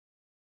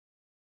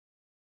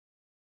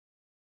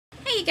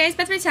Hey guys,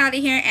 Beth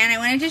Vitality here, and I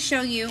wanted to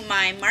show you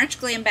my March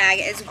glam bag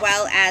as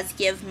well as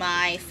give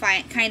my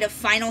kind of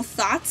final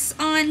thoughts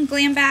on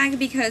glam bag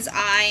because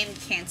I'm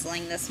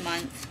canceling this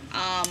month.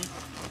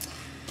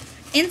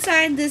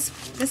 Inside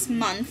this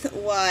month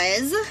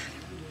was,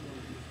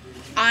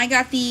 I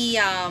got the,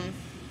 I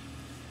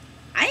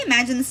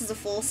imagine this is a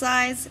full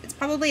size. It's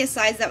probably a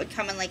size that would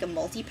come in like a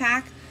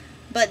multi-pack.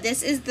 But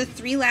this is the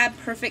 3Lab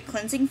Perfect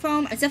Cleansing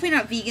Foam. It's definitely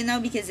not vegan though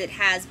because it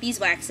has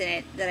beeswax in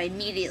it that I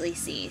immediately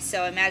see.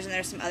 So I imagine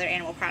there's some other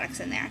animal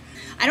products in there.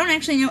 I don't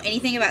actually know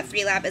anything about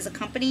 3Lab as a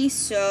company,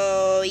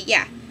 so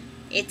yeah.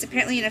 It's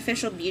apparently an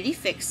official Beauty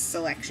Fix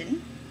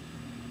selection.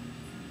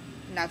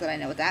 Not that I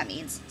know what that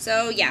means.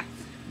 So yeah.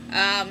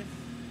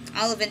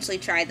 I'll eventually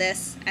try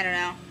this. I don't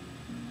know.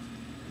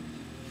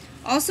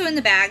 Also in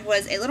the bag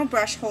was a little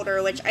brush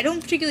holder, which I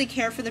don't particularly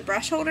care for the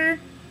brush holder.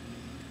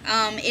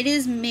 It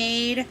is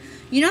made,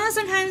 you know how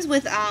sometimes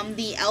with the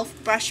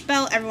e.l.f. brush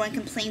belt everyone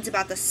complains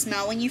about the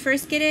smell when you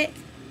first get it?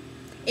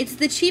 It's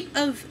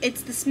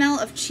the smell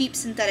of cheap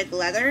synthetic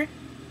leather.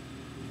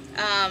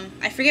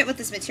 I forget what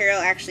this material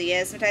actually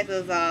is, some type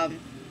of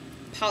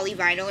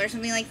polyvinyl or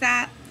something like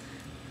that.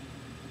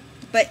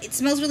 But it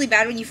smells really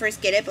bad when you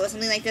first get it, but with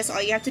something like this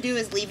all you have to do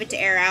is leave it to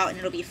air out and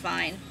it'll be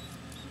fine.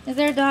 Is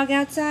there a dog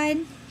outside?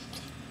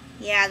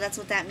 Yeah, that's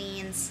what that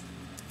means.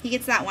 He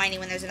gets that whiny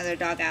when there's another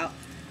dog out.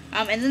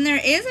 And then there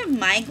is a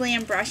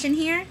MyGlam brush in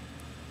here.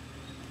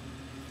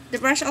 The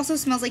brush also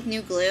smells like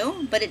new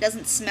glue, but it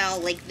doesn't smell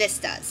like this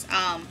does.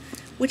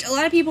 Which a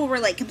lot of people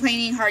were like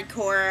complaining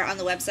hardcore on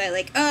the website,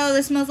 like, oh,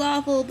 this smells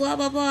awful, blah,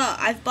 blah, blah.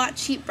 I've bought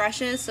cheap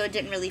brushes, so it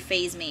didn't really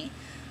faze me.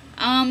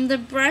 The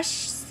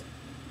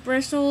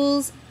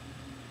bristles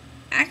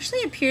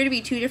actually appear to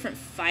be two different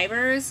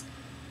fibers,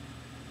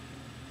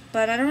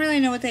 but I don't really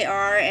know what they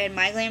are, and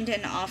MyGlam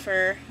didn't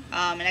offer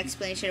an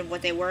explanation of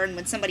what they were, and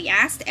when somebody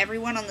asked,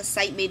 everyone on the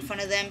site made fun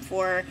of them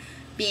for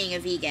being a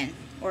vegan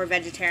or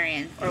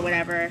vegetarian or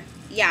whatever.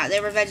 Yeah, they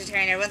were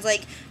vegetarian. Everyone's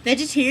like,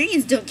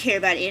 vegetarians don't care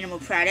about animal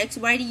products.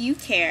 Why do you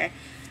care?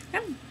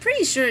 I'm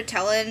pretty sure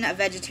telling a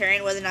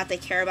vegetarian whether or not they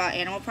care about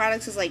animal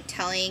products is like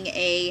telling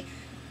a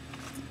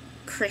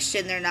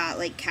Christian they're not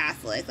like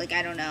Catholic. Like,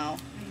 I don't know.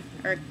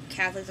 Or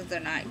Catholics if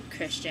they're not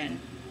Christian.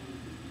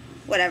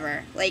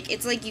 Whatever. Like,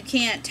 it's like you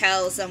can't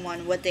tell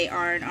someone what they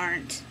are and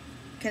aren't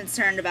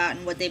concerned about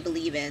and what they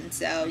believe in.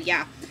 So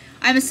yeah,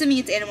 I'm assuming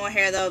it's animal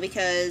hair though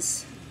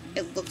because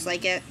it looks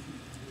like it.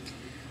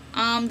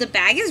 The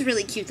bag is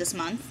really cute this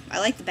month. I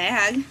like the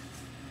bag.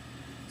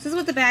 This is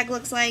what the bag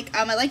looks like.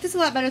 I like this a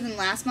lot better than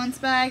last month's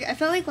bag. I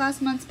felt like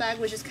last month's bag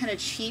was just kind of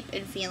cheap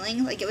in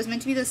feeling. Like it was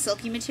meant to be the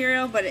silky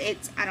material, but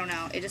I don't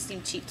know, it just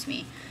seemed cheap to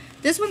me.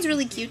 This one's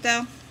really cute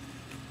though.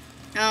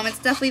 It's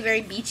definitely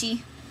very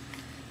beachy.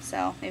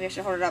 So maybe I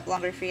should hold it up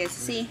longer for you guys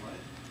to see.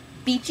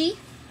 Beachy.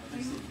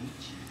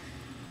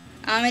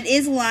 It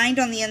is lined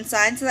on the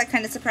inside, so that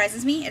kind of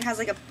surprises me. It has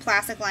like a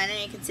plastic lining,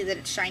 and you can see that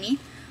it's shiny.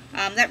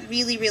 That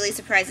really, really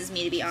surprises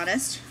me, to be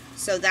honest.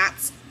 So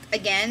that's,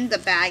 again, the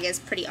bag is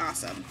pretty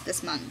awesome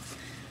this month.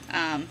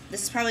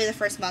 This is probably the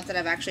first month that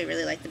I've actually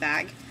really liked the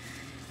bag.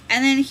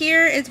 And then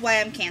here is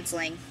why I'm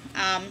canceling.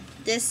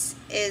 This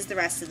is the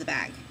rest of the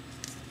bag.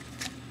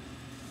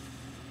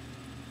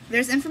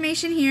 There's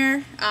information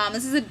here.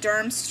 This is a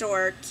Derm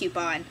Store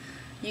coupon.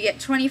 You get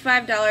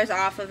 $25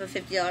 off of a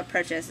 $50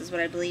 purchase is what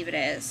I believe it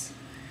is.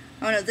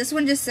 Oh no, this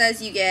one just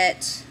says you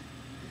get,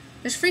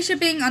 there's free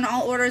shipping on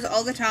all orders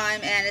all the time,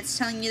 and it's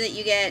telling you that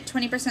you get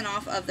 20%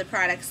 off of the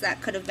products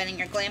that could have been in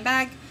your glam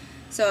bag.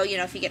 So, you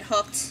know, if you get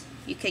hooked,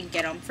 you can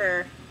get them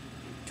for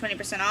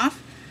 20%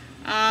 off.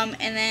 And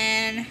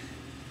then,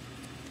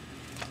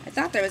 I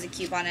thought there was a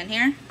coupon in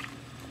here.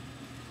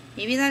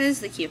 Maybe that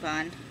is the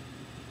coupon.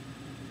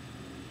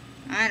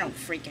 I don't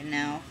freaking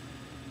know.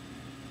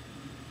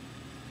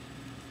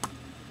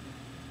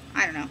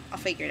 I don't know. I'll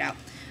figure it out.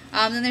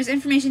 Then there's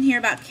information here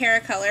about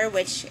Keracolor,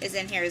 which is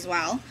in here as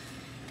well.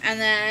 And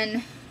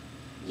then,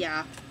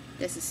 yeah,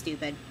 this is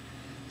stupid.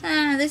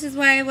 This is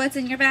why what's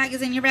in your bag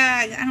is in your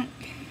bag.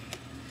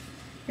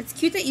 It's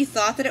cute that you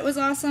thought that it was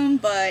awesome,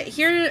 but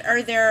here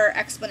are their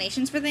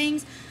explanations for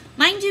things.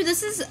 Mind you,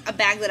 this is a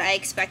bag that I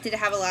expected to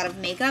have a lot of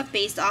makeup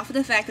based off of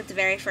the fact that the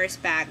very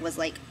first bag was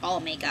like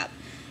all makeup.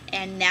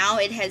 And now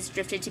it has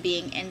drifted to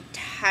being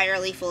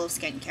entirely full of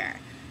skincare.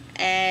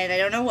 And I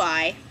don't know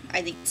why.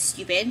 I think it's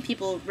stupid.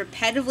 People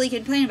repetitively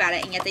complain about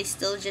it, and yet they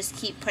still just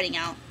keep putting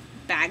out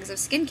bags of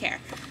skincare.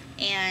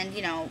 And,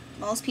 you know,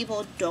 most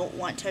people don't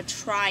want to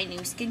try new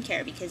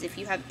skincare because if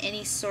you have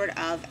any sort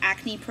of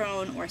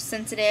acne-prone or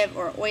sensitive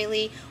or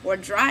oily or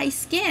dry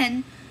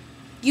skin,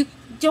 you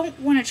don't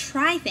want to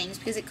try things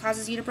because it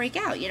causes you to break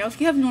out. You know,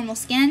 if you have normal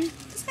skin,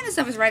 this kind of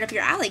stuff is right up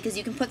your alley because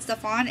you can put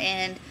stuff on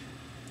and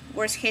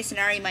worst case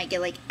scenario, you might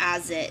get like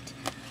it.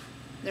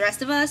 The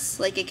rest of us,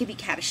 like, it could be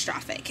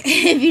catastrophic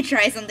if you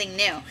try something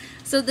new.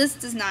 So this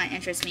does not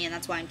interest me, and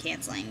that's why I'm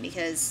canceling,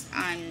 because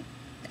I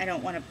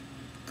don't want a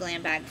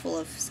glam bag full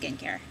of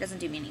skincare. It doesn't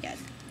do me any good.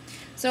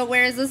 So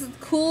whereas this is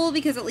cool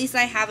because at least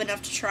I have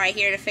enough to try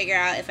here to figure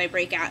out if I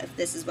break out if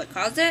this is what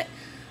caused it.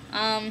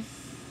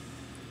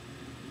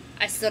 I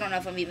I still don't know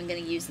if I'm even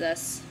going to use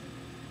this.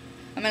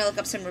 I'm going to look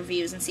up some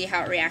reviews and see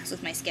how it reacts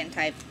with my skin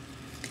type.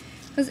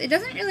 Because it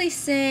doesn't really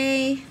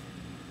say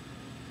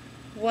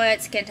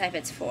what skin type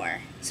it's for.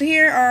 So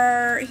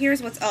here's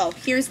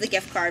the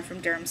gift card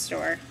from Derm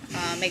Store.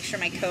 Make sure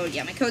my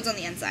code's on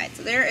the inside.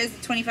 So there is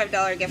the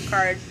 $25 gift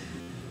card.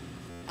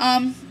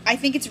 I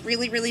think it's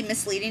really, really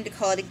misleading to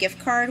call it a gift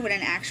card when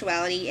in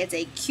actuality it's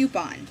a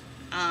coupon.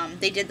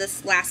 They did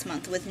this last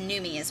month with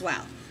Numi as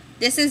well.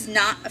 This is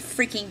not a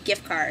freaking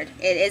gift card.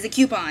 It is a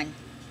coupon.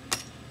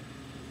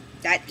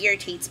 That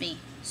irritates me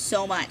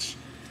so much.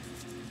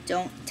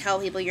 Don't tell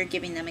people you're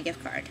giving them a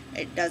gift card.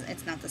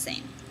 It's not the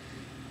same.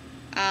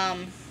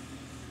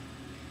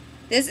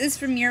 This is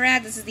from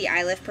Murad. This is the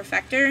Eyelift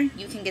Perfector.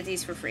 You can get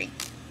these for free.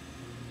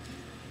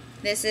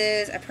 This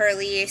is a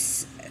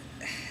Purlisse.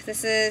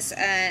 This is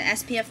an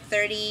SPF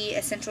 30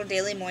 Essential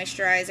Daily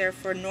Moisturizer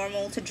for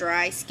normal to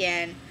dry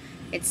skin.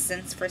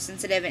 It's for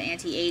sensitive and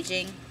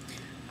anti-aging.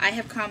 I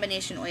have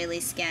combination oily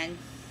skin,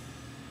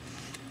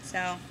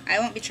 so I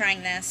won't be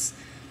trying this.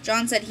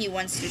 John said he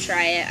wants to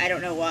try it. I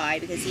don't know why,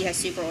 because he has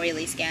super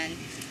oily skin.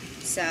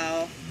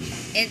 So,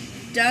 it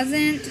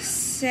doesn't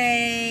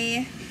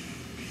say...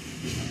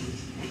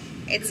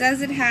 It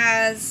says it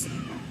has...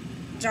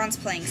 John's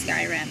playing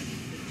Skyrim.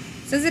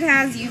 It says it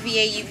has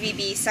UVA,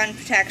 UVB, sun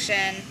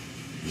protection,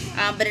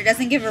 but it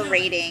doesn't give a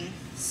rating.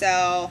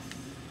 So,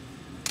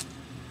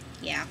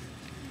 yeah.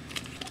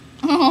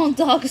 Oh,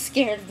 dog is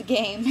scared of the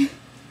game.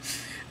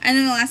 And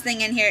then the last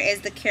thing in here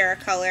is the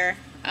Keracolor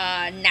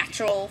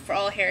Natural for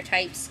all hair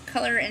types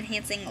color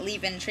enhancing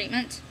leave-in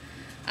treatment.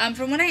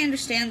 From what I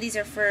understand, these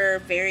are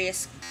for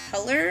various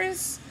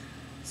colors,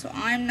 so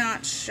I'm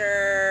not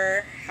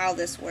sure how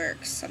this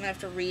works. I'm gonna have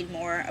to read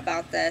more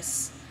about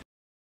this.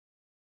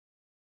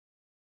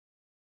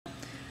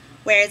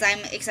 Whereas I'm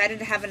excited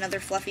to have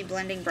another fluffy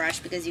blending brush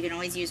because you can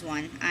always use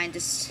one. I'm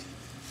just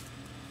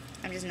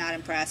not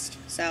impressed.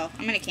 So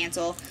I'm gonna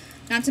cancel.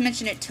 Not to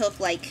mention it took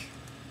like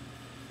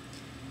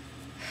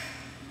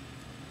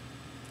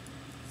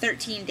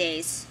 13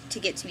 days to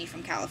get to me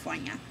from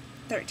California.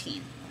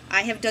 13.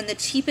 I have done the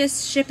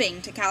cheapest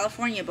shipping to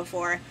California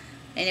before,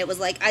 and it was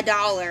like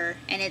 $1,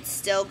 and it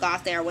still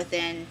got there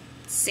within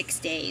 6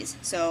 days.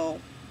 So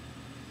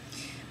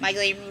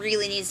MyGlam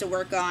really needs to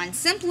work on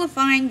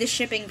simplifying the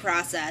shipping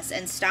process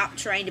and stop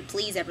trying to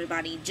please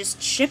everybody.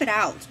 Just ship it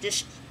out.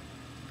 Just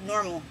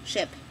normal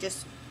ship.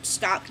 Just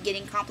stop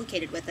getting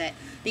complicated with it,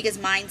 because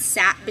mine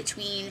sat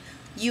between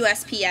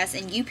USPS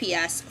and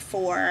UPS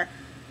for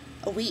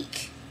a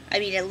week. I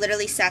mean, it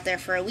literally sat there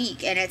for a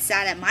week, and it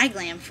sat at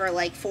MyGlam for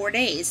like 4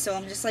 days. So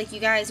I'm just like, you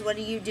guys, what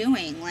are you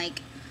doing?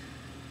 Like,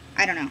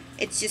 I don't know.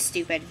 It's just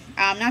stupid.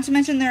 Not to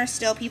mention there are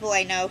still people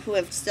I know who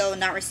have still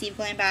not received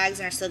glam bags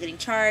and are still getting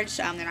charged.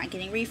 They're not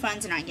getting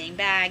refunds. They're not getting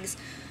bags.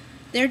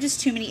 There are just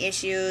too many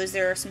issues.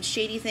 There are some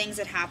shady things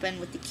that happen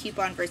with the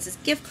coupon versus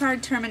gift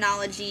card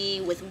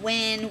terminology, with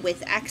Win,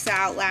 with X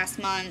Out last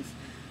month.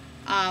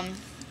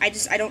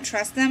 I don't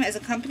trust them as a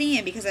company,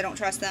 and because I don't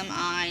trust them,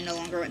 I no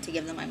longer want to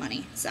give them my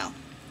money. So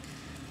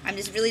I'm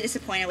just really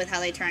disappointed with how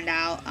they turned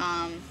out.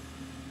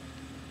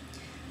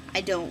 I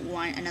don't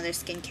want another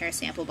skincare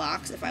sample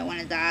box. If I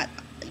wanted that,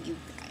 you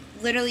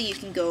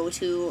can go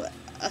to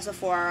a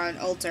Sephora or an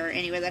Ulta or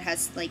anywhere that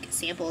has like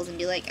samples and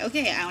be like,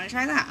 okay, I want to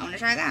try that, I want to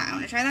try that, I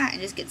want to try that,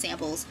 and just get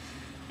samples.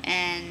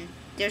 And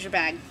there's your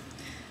bag.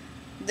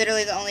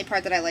 Literally the only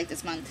part that I like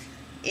this month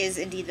is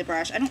indeed the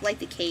brush. I don't like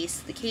the case.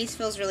 The case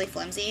feels really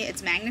flimsy.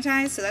 It's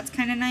magnetized, so that's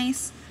kind of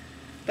nice,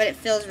 but it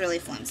feels really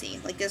flimsy.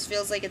 Like, this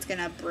feels like it's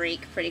gonna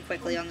break pretty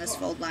quickly on this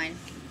fold line.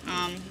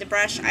 The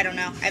brush, I don't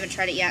know. I haven't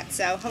tried it yet,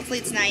 so hopefully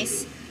it's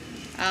nice.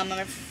 I'm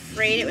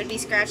afraid it would be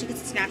scratchy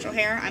because it's natural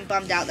hair. I'm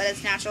bummed out that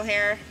it's natural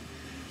hair.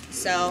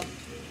 So,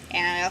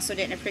 and I also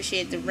didn't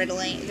appreciate the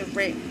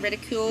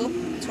ridicule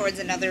towards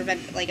another,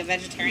 like a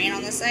vegetarian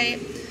on the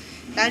site.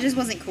 That just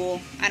wasn't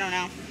cool. I don't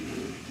know.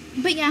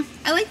 But yeah,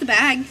 I like the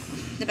bag.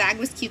 The bag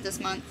was cute this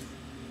month.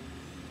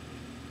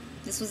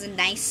 This was a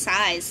nice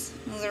size.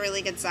 It was a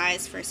really good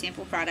size for a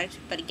sample product.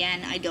 But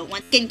again, I don't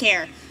want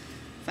skincare.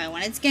 If I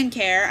wanted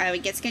skincare, I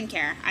would get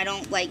skincare. I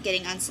don't like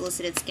getting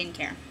unsolicited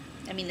skincare.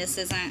 I mean, this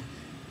isn't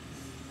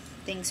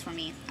things for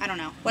me. I don't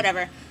know.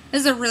 Whatever.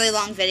 This is a really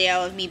long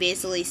video of me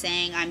basically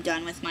saying I'm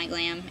done with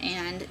MyGlam.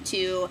 And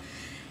to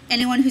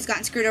anyone who's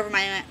gotten screwed over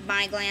by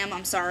MyGlam,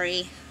 I'm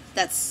sorry.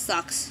 That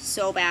sucks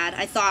so bad.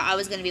 I thought I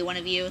was going to be one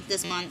of you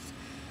this month.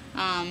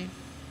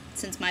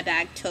 Since my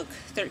bag took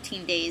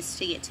 13 days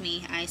to get to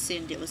me, I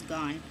assumed it was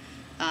gone.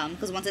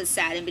 Because once it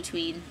sat in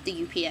between the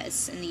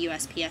UPS and the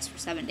USPS for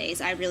 7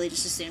 days, I really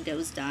just assumed it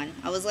was done.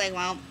 I was like,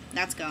 well,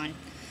 that's gone.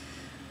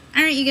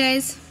 Alright, you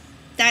guys.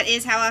 That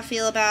is how I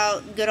feel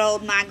about good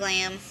old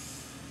MyGlam.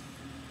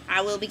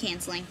 I will be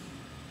canceling.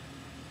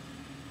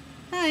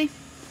 Bye.